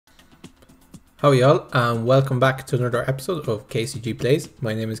How are y'all, and welcome back to another episode of KCG Plays.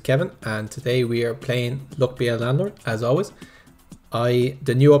 My name is Kevin, and today we are playing Luck Be a Landlord, as always.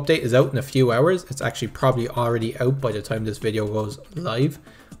 The new update is out in a few hours. It's actually probably already out by the time this video goes live.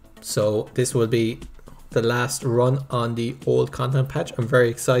 So this will be the last run on the old content patch. I'm very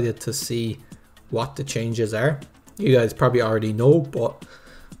excited to see what the changes are. You guys probably already know, but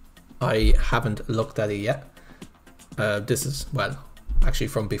I haven't looked at it yet. This is, well, actually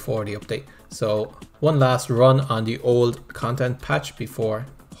from before the update. So one last run on the old content patch before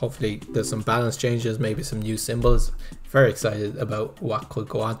hopefully there's some balance changes, maybe some new symbols. Very excited about what could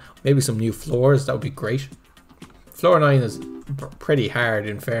go on. Maybe some new floors, that would be great. Floor 9 is pretty hard,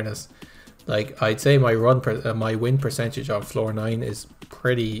 in fairness. Like, I'd say my win percentage on floor 9 is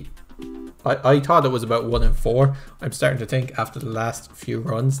pretty... I thought it was about 1 in 4. I'm starting to think after the last few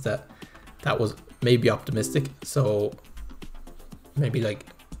runs that was maybe optimistic. So maybe like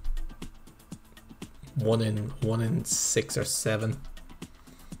 1 in 6 or 7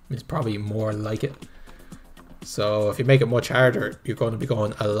 is probably more like it. So if you make it much harder, you're going to be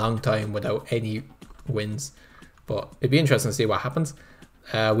going a long time without any wins. But it'd be interesting to see what happens.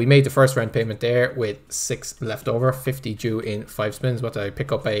 We made the first rent payment there with 6 left over, 50 due in 5 spins. What did I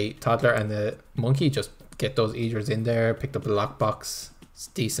pick up? A toddler and a monkey. Just get those eaters in there. Picked up a lockbox. It's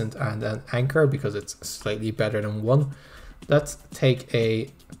decent, and an anchor because it's slightly better than 1. Let's take a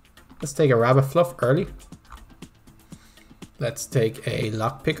rabbit fluff early. Let's take a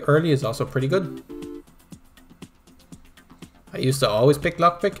lockpick early, is also pretty good. I used to always pick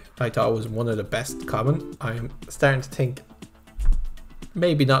lockpick. I thought it was one of the best common. I'm starting to think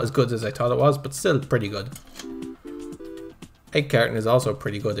maybe not as good as I thought it was, but still pretty good. Egg carton is also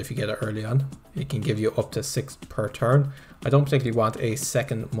pretty good if you get it early on. It can give you up to 6 per turn. I don't particularly want a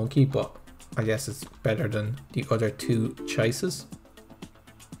second monkey, but I guess it's better than the other 2 choices.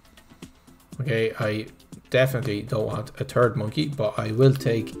 Okay, I definitely don't want a third monkey, but I will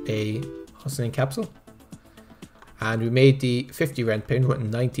take a hustling capsule. And we made the 50 rent payment with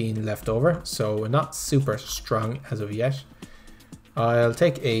 19 left over, so we're not super strong as of yet. I'll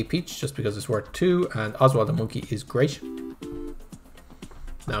take a peach just because it's worth 2, and Oswald the monkey is great.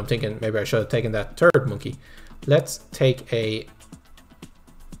 Now I'm thinking maybe I should have taken that third monkey. Let's take a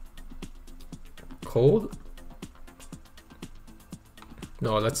cold.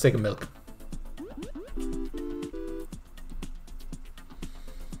 No, let's take a milk.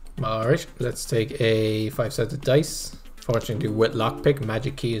 Alright, let's take a 5-sided dice. Fortunately with lockpick,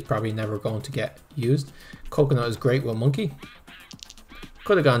 magic key is probably never going to get used. Coconut is great with monkey.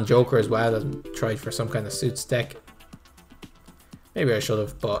 Could have gone joker as well and tried for some kind of suits deck. Maybe I should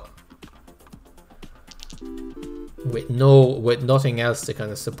have, but with nothing else to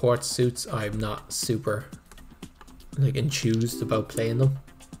kind of support suits, I'm not super like enthused about playing them.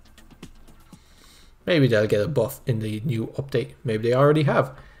 Maybe they'll get a buff in the new update. Maybe they already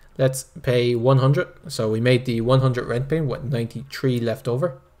have. Let's pay 100. So we made the 100 rent payment with 93 left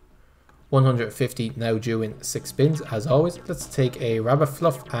over. 150 now due in 6 spins as always. Let's take a rabbit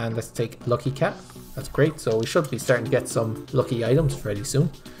fluff and let's take lucky cat. That's great. So we should be starting to get some lucky items fairly soon,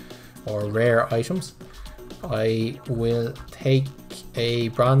 or rare items. I will take a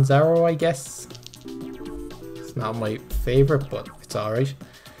bronze arrow, I guess. It's not my favorite, but it's alright.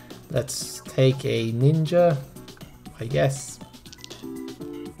 Let's take a ninja, I guess.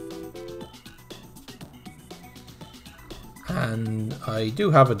 And I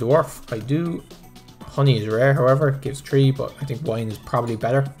do have a dwarf. Honey is rare, however, gives 3, but I think wine is probably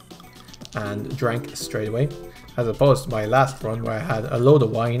better. And drank straight away, as opposed to my last run where I had a load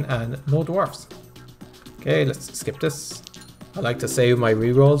of wine and no dwarfs. Okay, let's skip this. I like to save my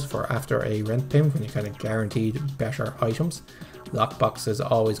rerolls for after a rent payment when you're kind of guaranteed better items. Lockbox is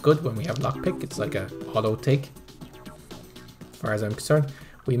always good when we have lockpick. It's like a auto take, as far as I'm concerned.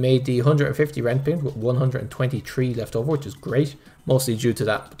 We made the 150 rent payment with 123 left over, which is great. Mostly due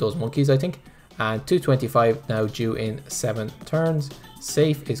to those monkeys, I think. And 225 now due in 7 turns.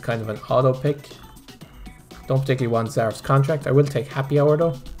 Safe is kind of an auto pick. Don't particularly want Zarf's contract. I will take happy hour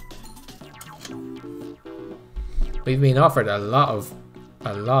though. We've been offered a lot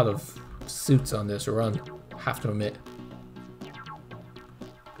of suits on this run, have to admit.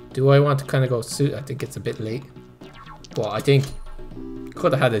 Do I want to kind of go suit? I think it's a bit late. Well, I think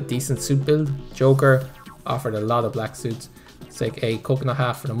could have had a decent suit build. Joker offered a lot of black suits. Let's take a coconut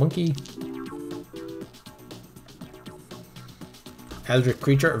hat for the monkey. Eldritch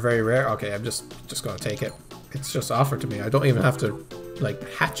creature, very rare. Okay, I'm just gonna take it. It's just offered to me. I don't even have to like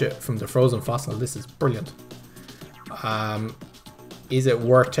hatch it from the frozen fossil. This is brilliant. Is it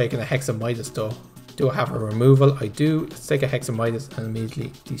worth taking a Hexamidas though? Do I have a removal? I do. Let's take a Hexamidas and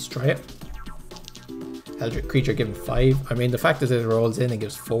immediately destroy it. Eldritch creature given 5. I mean, the fact that it rolls in and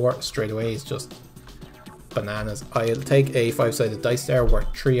gives 4 straight away is just bananas. I'll take a 5-sided dice there, worth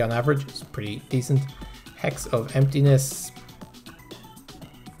 3 on average. It's pretty decent. Hex of Emptiness.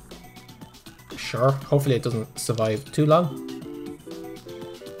 Sure, hopefully it doesn't survive too long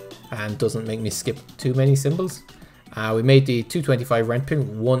and doesn't make me skip too many symbols. We made the 225 rent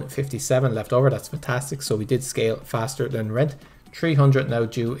pin, 157 left over. That's fantastic. So we did scale faster than rent. 300 now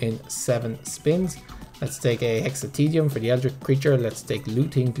due in 7 spins. Let's take a Hexatedium for the Eldritch creature. Let's take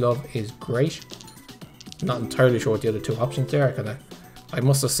Looting Glove is great. Not entirely sure what the other 2 options there. I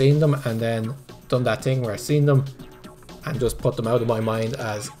must have seen them and then done that thing where I've seen them and just put them out of my mind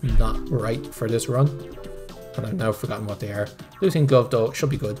as not right for this run. And I've now forgotten what they are. Looting Glove though should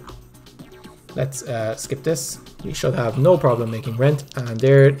be good. Let's skip this. We should have no problem making rent. And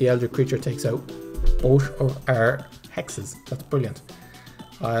there the Eldritch creature takes out both of our hexes. That's brilliant.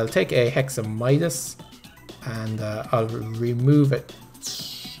 I'll take a Hexamidas and I'll remove it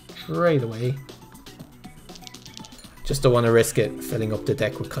straight away. Just don't want to risk it filling up the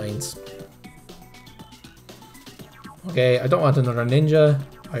deck with kinds. Okay, I don't want another ninja.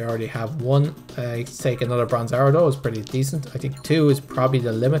 I already have 1. Let's take another bronze arrow though. It's pretty decent. I think 2 is probably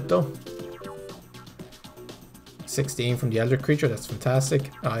the limit though. 16 from the Eldritch creature. That's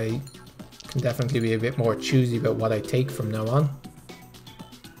fantastic. I can definitely be a bit more choosy about what I take from now on,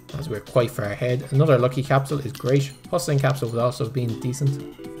 as we're quite far ahead. Another lucky capsule is great. Hustling capsule would also have been decent.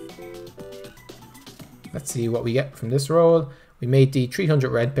 Let's see what we get from this roll. We made the 300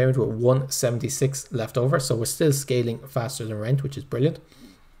 rent payment with 176 left over, so we're still scaling faster than rent, which is brilliant.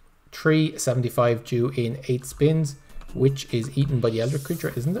 375 due in 8 spins, which is eaten by the Eldritch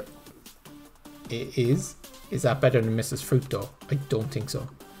creature, isn't it? It is. Is that better than Mrs. Fruit though? I don't think so.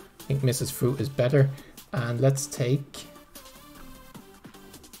 I think Mrs. Fruit is better. And let's take...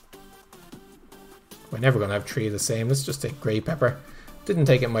 We're never going to have 3 of the same. Let's just take Grey Pepper. Didn't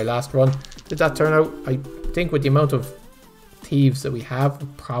take it in my last run. Did that turn out? I think with the amount of thieves that we have, we're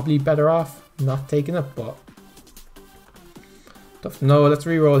probably better off not taking it, but... No, let's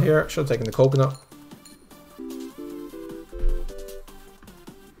re-roll here. Should have taken the coconut.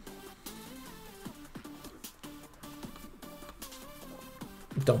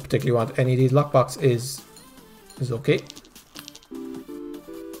 Don't particularly want any of these. Lockbox is okay.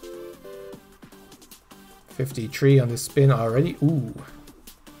 53 on this spin already. Ooh.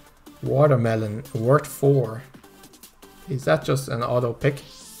 Watermelon worth 4. Is that just an auto pick?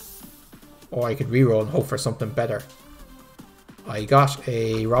 Or I could reroll and hope for something better. I got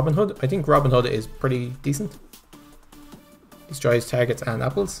a Robin Hood. I think Robin Hood is pretty decent. Destroys targets and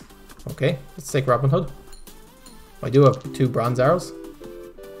apples. Okay, let's take Robin Hood. I do have 2 bronze arrows.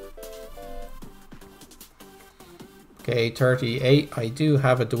 Okay, 38. I do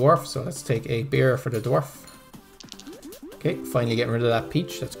have a dwarf, so let's take a beer for the dwarf. Okay, finally getting rid of that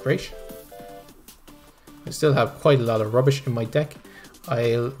peach. That's great. I still have quite a lot of rubbish in my deck.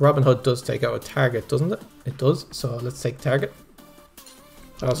 Robin Hood does take out a target, doesn't it? It does, so let's take target.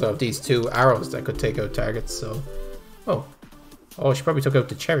 I also have these 2 arrows that could take out targets, so... Oh, she probably took out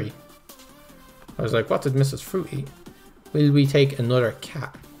the cherry. I was like, what did Mrs. Fruit eat? Will we take another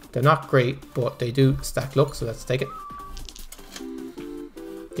cat? They're not great, but they do stack luck, so let's take it.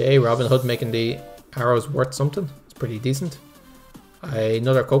 Okay, Robin Hood making the arrows worth something. It's pretty decent.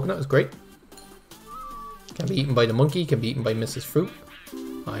 Another coconut is great. Can be eaten by the monkey, can be eaten by Mrs. Fruit.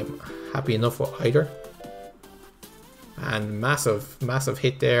 I'm happy enough with either. And massive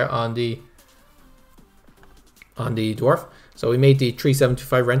hit there on the dwarf. So we made the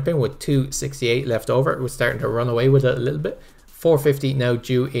 375 rent pin with 268 left over. We're starting to run away with it a little bit. 450 now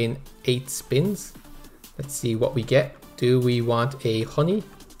due in 8 spins. Let's see what we get. Do we want a honey?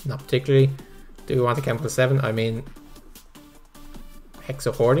 Not particularly. Do we want a chemical 7? I mean,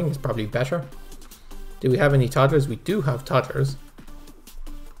 Hexa Hoarding is probably better. Do we have any toddlers? We do have toddlers.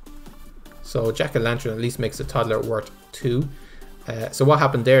 So Jack-o'-lantern at least makes a toddler worth 2. So what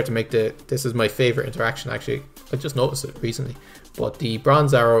happened there to make this is my favorite interaction actually. I just noticed it recently. But the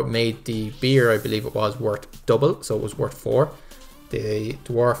bronze arrow made the beer, I believe it was, worth double. So it was worth 4. The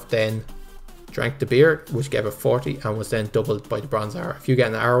dwarf then drank the beer, which gave it 40 and was then doubled by the bronze arrow. If you get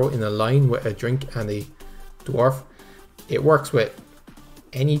an arrow in a line with a drink and a dwarf, it works with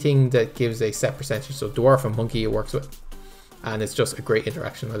anything that gives a set percentage. So dwarf and monkey it works with. And it's just a great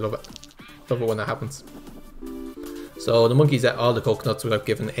interaction. I love it. Love it when that happens. So the monkey's ate all the coconuts without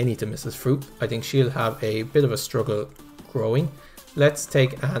giving any to Mrs. Fruit. I think she'll have a bit of a struggle growing. Let's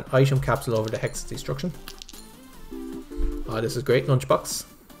take an item capsule over the Hex Destruction. Oh, this is great. Lunchbox.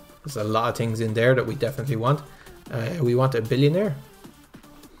 There's a lot of things in there that we definitely want. We want a billionaire.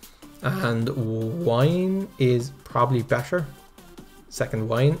 And wine is probably better. Second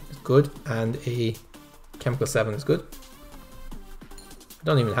wine is good, and a chemical 7 is good. I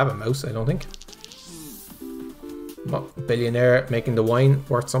don't even have a mouse, I don't think. Billionaire making the wine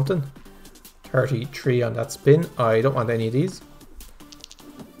worth something. 33 on that spin. I don't want any of these.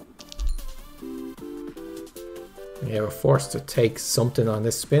 Yeah, we're forced to take something on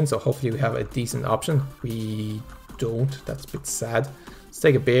this spin, so hopefully we have a decent option. We don't. That's a bit sad. Let's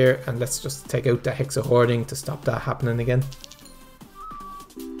take a beer and let's just take out the Hexa hoarding to stop that happening again.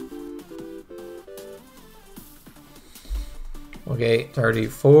 Okay,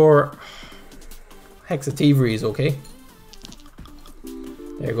 34. Hexa thievery is okay.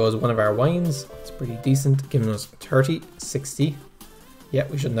 There goes one of our wines. It's pretty decent, giving us 30, 60. Yeah,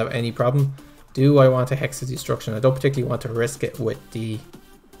 we shouldn't have any problem. Do I want a Hexa destruction? I don't particularly want to risk it with the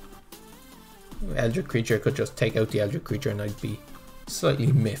Eldritch creature. I could just take out the Eldritch creature and I'd be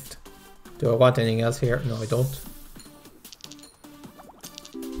slightly miffed. Do I want anything else here? No, I don't.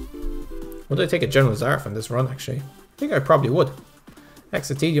 Would I take a General Zarf on this run, actually? I think I probably would.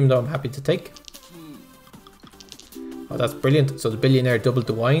 Hexatedium, though, I'm happy to take. Oh, that's brilliant. So the Billionaire doubled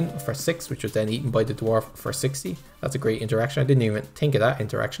the wine for 6, which was then eaten by the Dwarf for 60. That's a great interaction. I didn't even think of that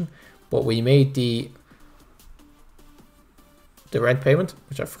interaction. But we made the rent payment,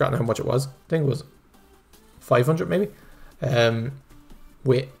 which I've forgotten how much it was. I think it was 500 maybe.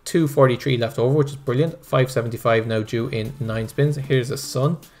 With 243 left over, which is brilliant. 575 now due in 9 spins. Here's the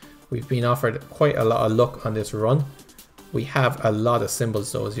sun. We've been offered quite a lot of luck on this run. We have a lot of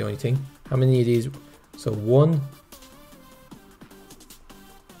symbols though, is the only thing. How many of these? So 1,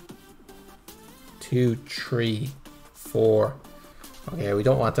 2, 3, 4. Okay, we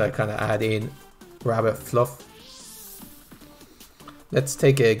don't want to kind of add in rabbit fluff. Let's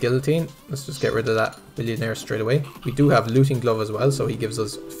take a guillotine. Let's just get rid of that Billionaire straight away. We do have looting glove as well, so he gives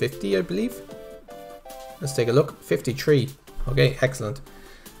us 50, I believe. Let's take a look. 53. Okay, excellent.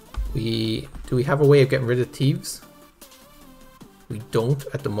 Do we have a way of getting rid of thieves? We don't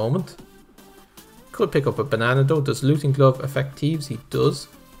at the moment. Could pick up a banana though. Does looting glove affect thieves? He does.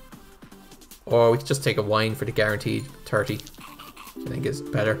 Or we could just take a wine for the guaranteed 30. I think is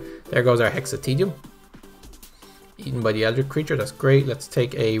better. There goes our Hexatedium. Eaten by the Eldritch creature, that's great. Let's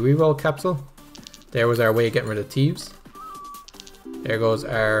take a reroll capsule. There was our way of getting rid of thieves. There goes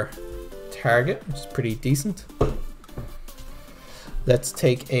our target, which is pretty decent. Let's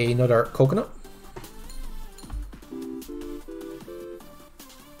take another coconut.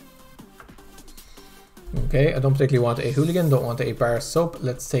 Okay, I don't particularly want a hooligan, don't want a bar soap.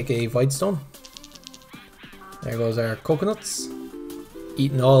 Let's take a Vightstone. There goes our coconuts.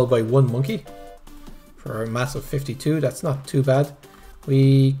 Eaten all by one monkey for a massive 52. That's not too bad.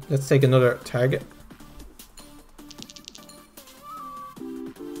 Let's take another target.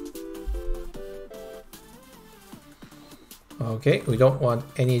 Okay, we don't want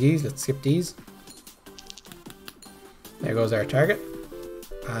any of these. Let's skip these. There goes our target,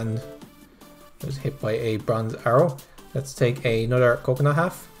 and it was hit by a bronze arrow. Let's take another coconut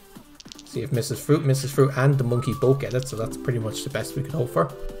half. See if Mrs. Fruit and the monkey both get it, so that's pretty much the best we can hope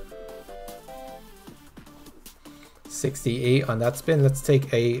for. 68 on that spin. Let's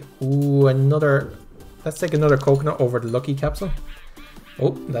take another coconut over the lucky capsule.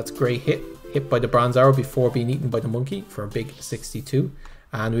 Oh, that's great hit. Hit by the bronze arrow before being eaten by the monkey for a big 62.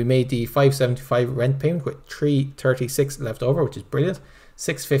 And we made the 575 rent payment with 336 left over, which is brilliant.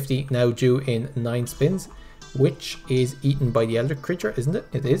 650 now due in 9 spins, which is eaten by the Eldritch creature, isn't it?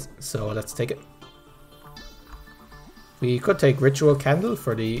 It is, so let's take it. We could take Ritual Candle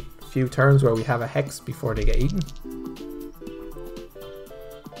for the few turns where we have a hex before they get eaten.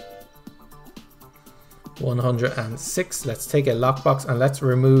 106. Let's take a lockbox and let's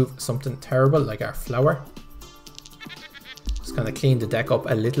remove something terrible like our flower. Just kind of clean the deck up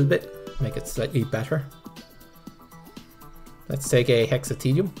a little bit, make it slightly better. Let's take a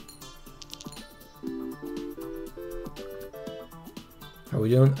Hexatedium. Are we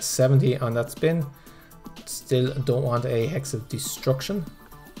doing 70 on that spin? Still don't want a Hex of Destruction.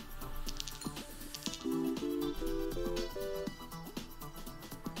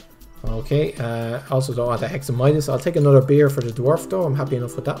 Okay, also don't want a Hex of Midas. I'll take another beer for the dwarf though, I'm happy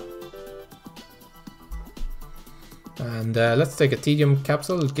enough with that. And let's take a Tedium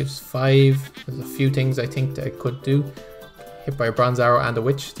capsule, it gives 5. There's a few things I think that I could do. Hit by a bronze arrow and a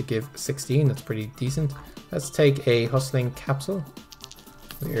witch to give 16, that's pretty decent. Let's take a hustling capsule.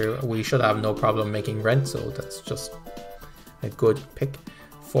 We should have no problem making rent, so that's just a good pick.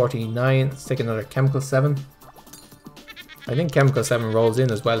 49, let's take another chemical 7. I think chemical 7 rolls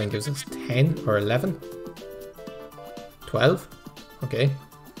in as well and gives us 10 or 11. 12, okay.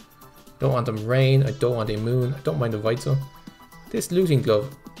 Don't want them rain. I don't want a moon. I don't mind a void zone. This looting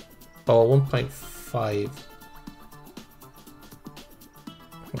glove. Oh, 1.5.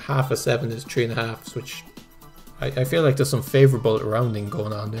 Half a 7 is 3.5, which I feel like there's some favourable rounding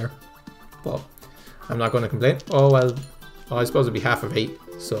going on there. But I'm not going to complain. Oh, well, I suppose it'd be half of 8.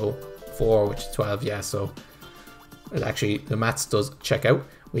 So 4, which is 12, yeah, so it actually, the maths does check out.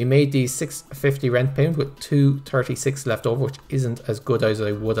 We made the 650 rent payment with 236 left over, which isn't as good as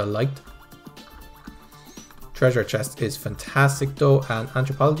I would have liked. Treasure chest is fantastic though, and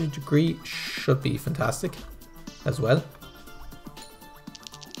anthropology degree should be fantastic as well.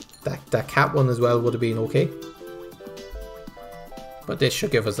 That cat one as well would have been okay. But this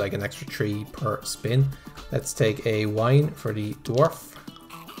should give us like an extra 3 per spin. Let's take a wine for the dwarf.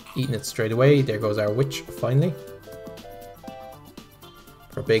 Eating it straight away. There goes our witch finally.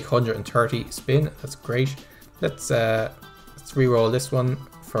 For a big 130 spin. That's great. Let's re-roll this one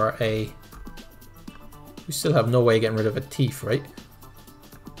for a... We still have no way of getting rid of a thief, right?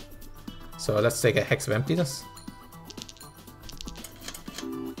 So let's take a Hex of Emptiness.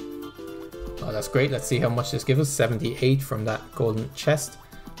 Oh, that's great. Let's see how much this gives us. 78 from that golden chest.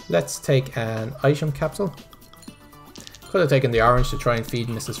 Let's take an item capsule. Could have taken the orange to try and feed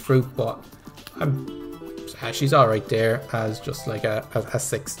Mrs. Fruit, but she's alright there as just like a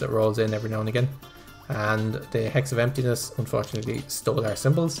 6 that rolls in every now and again. And the Hex of Emptiness unfortunately stole our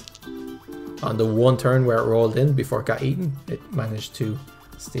symbols. On the one turn where it rolled in before it got eaten, it managed to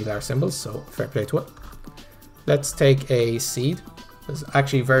steal our symbols, so fair play to it. Let's take a seed. There's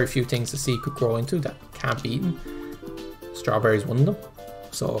actually very few things the seed could grow into that can't be eaten. Strawberries one of them,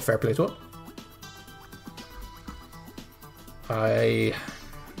 so fair play to it. I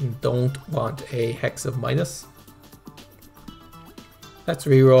don't want a Hex of Midas. Let's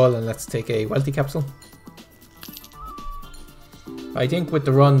reroll and let's take a Wealthy Capsule. I think with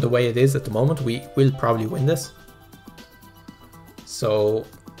the run the way it is at the moment, we will probably win this. So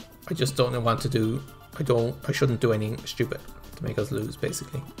I just don't know what to do. I shouldn't do anything stupid to make us lose,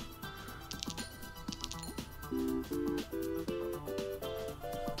 basically.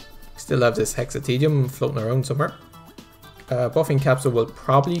 Still have this Hexatedium floating around somewhere. Buffing Capsule will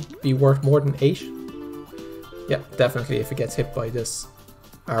probably be worth more than 8. Yeah, definitely if it gets hit by this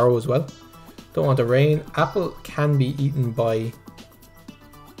arrow as well. Don't want the rain. Apple can be eaten by...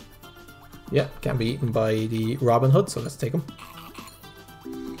 Yeah, can be eaten by the Robin Hood, so let's take him.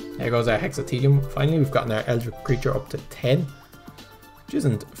 There goes our Hexatedium. Finally, we've gotten our Eldritch creature up to 10, which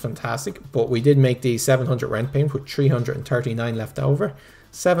isn't fantastic, but we did make the 700 rent payment with 339 left over.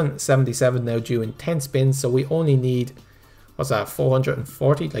 777 now due in 10 spins, so we only need, what's that,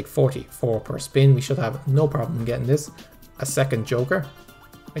 440? Like 44 per spin. We should have no problem getting this. A second Joker.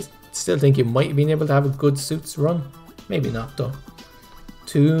 I still think you might have been able to have a good suits run. Maybe not though.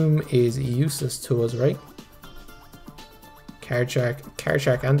 Tomb is useless to us, right? Card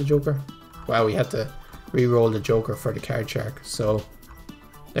Shark and the Joker. Wow, we had to re-roll the Joker for the Card Shark. So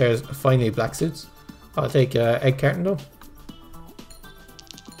there's finally black suits. I'll take Egg Carton though.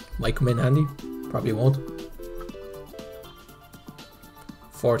 Might come in handy. Probably won't.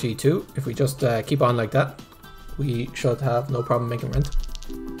 42. If we just keep on like that, we should have no problem making rent.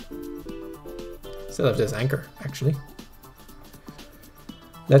 Still have this anchor, actually.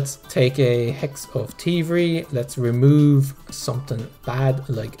 Let's take a Hex of Thievery. Let's remove something bad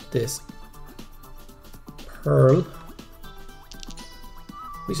like this pearl.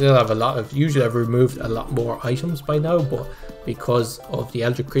 We still have a lot of... Usually I've removed a lot more items by now, but because of the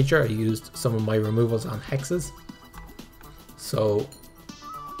Eldritch creature, I used some of my removals on hexes. So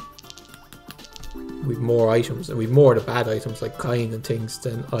we've more items, and we've more of the bad items like kind and things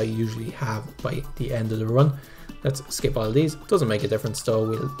than I usually have by the end of the run. Let's skip all of these. Doesn't make a difference though.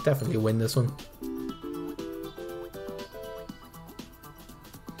 We'll definitely win this one.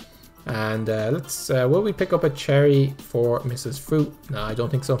 And let's... will we pick up a cherry for Mrs. Fruit? No, I don't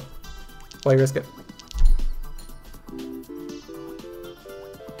think so. Why risk it?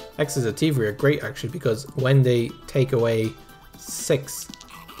 Hexes of Thievery are great actually, because when they take away 6,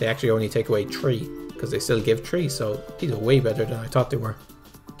 they actually only take away 3, because they still give 3, so these are way better than I thought they were.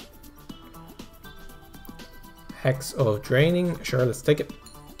 Hex of Draining, sure, let's take it.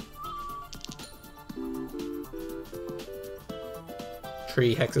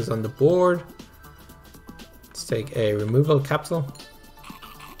 3 hexes on the board. Let's take a removal capsule.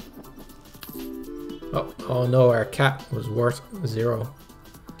 Oh no, our cat was worth 0.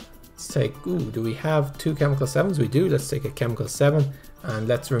 Let's take, ooh, do we have 2 chemical 7s? We do. Let's take a chemical 7 and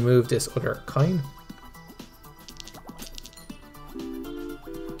let's remove this other kind.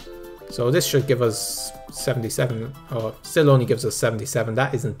 So So this should give us 77, or still only gives us 77.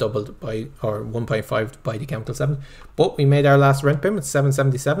 That isn't doubled by, or 1.5 by the chemical 7. But we made our last rent payment,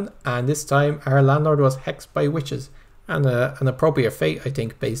 777, and this time our landlord was hexed by witches. And an appropriate fate, I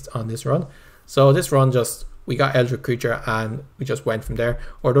think, based on this run. So this run we got Eldritch creature and we just went from there.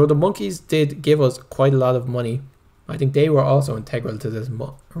 Although the monkeys did give us quite a lot of money, I think they were also integral to this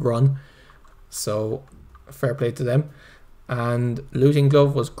run. So fair play to them. And looting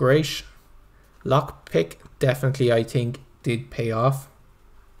glove was great. Lockpick definitely, I think, did pay off.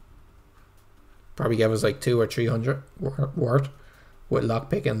 Probably gave us like 200 or 300 worth with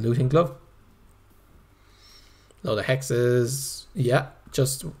lockpick and looting glove. Load of hexes, yeah,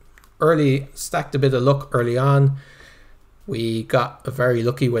 just early, stacked a bit of luck early on. We got very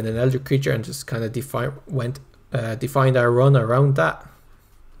lucky when an Eldritch creature and just kind of defined our run around that.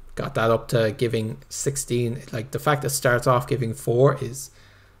 Got that up to giving 16. Like the fact that it starts off giving 4 is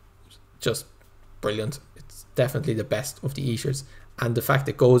just brilliant. It's definitely the best of the eaters, and the fact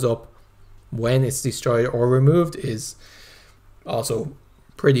it goes up when it's destroyed or removed is also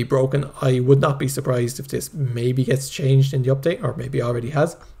pretty broken. I would not be surprised if this maybe gets changed in the update, or maybe already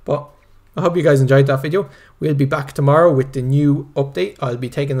has. But I hope you guys enjoyed that video. We'll be back tomorrow with the new update. I'll be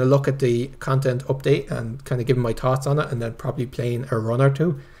taking a look at the content update and kind of giving my thoughts on it, and then probably playing a run or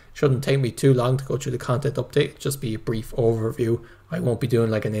two. Shouldn't take me too long to go through the content update, just be a brief overview. I won't be doing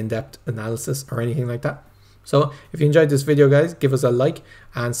like an in-depth analysis or anything like that. So if you enjoyed this video, guys, give us a like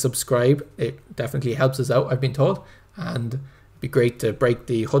and subscribe. It definitely helps us out, I've been told, and it'd be great to break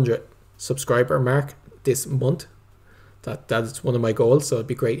the 100 subscriber mark this month. That's one of my goals, so it'd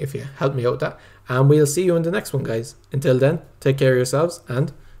be great if you help me out with that. And we'll see you in the next one, guys. Until then, take care of yourselves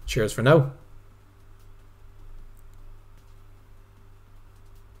and cheers for now.